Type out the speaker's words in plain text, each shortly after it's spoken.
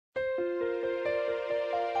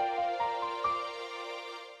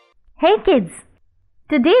Hey kids,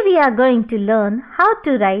 today we are going to learn how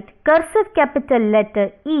to write cursive capital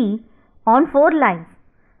letter E on 4 lines.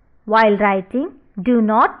 While writing, do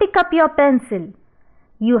not pick up your pencil.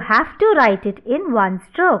 You have to write it in one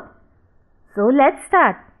stroke. So let's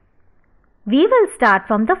start. We will start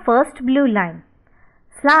from the first blue line.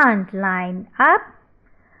 Slant line up,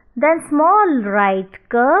 then small right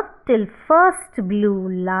curve till first blue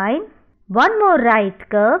line. One more right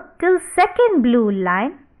curve till second blue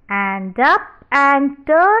line. And up and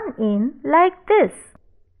turn in like this.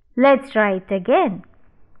 Let's try it again.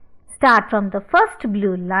 Start from the first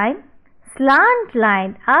blue line, slant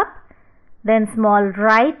line up, then small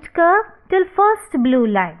right curve till first blue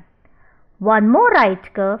line. One more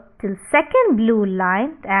right curve till second blue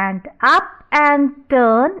line and up and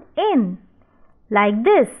turn in like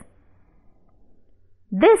this.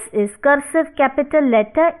 This is cursive capital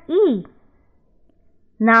letter E.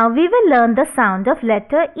 Now we will learn the sound of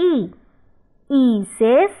letter E. E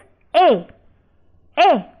says A.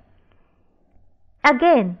 A.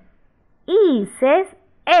 Again, E says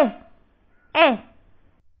A. A.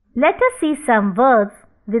 Let us see some words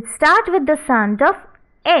which start with the sound of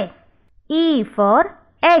A. E for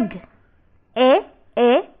egg. A,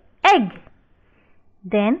 egg.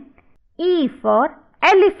 Then E for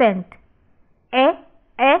elephant. A,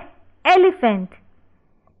 elephant.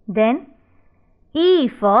 Then E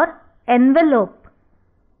for envelope.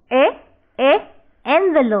 A,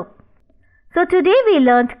 envelope. So today we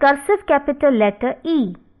learned cursive capital letter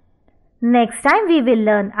E. Next time we will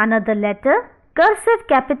learn another letter, cursive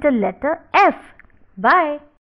capital letter F. Bye.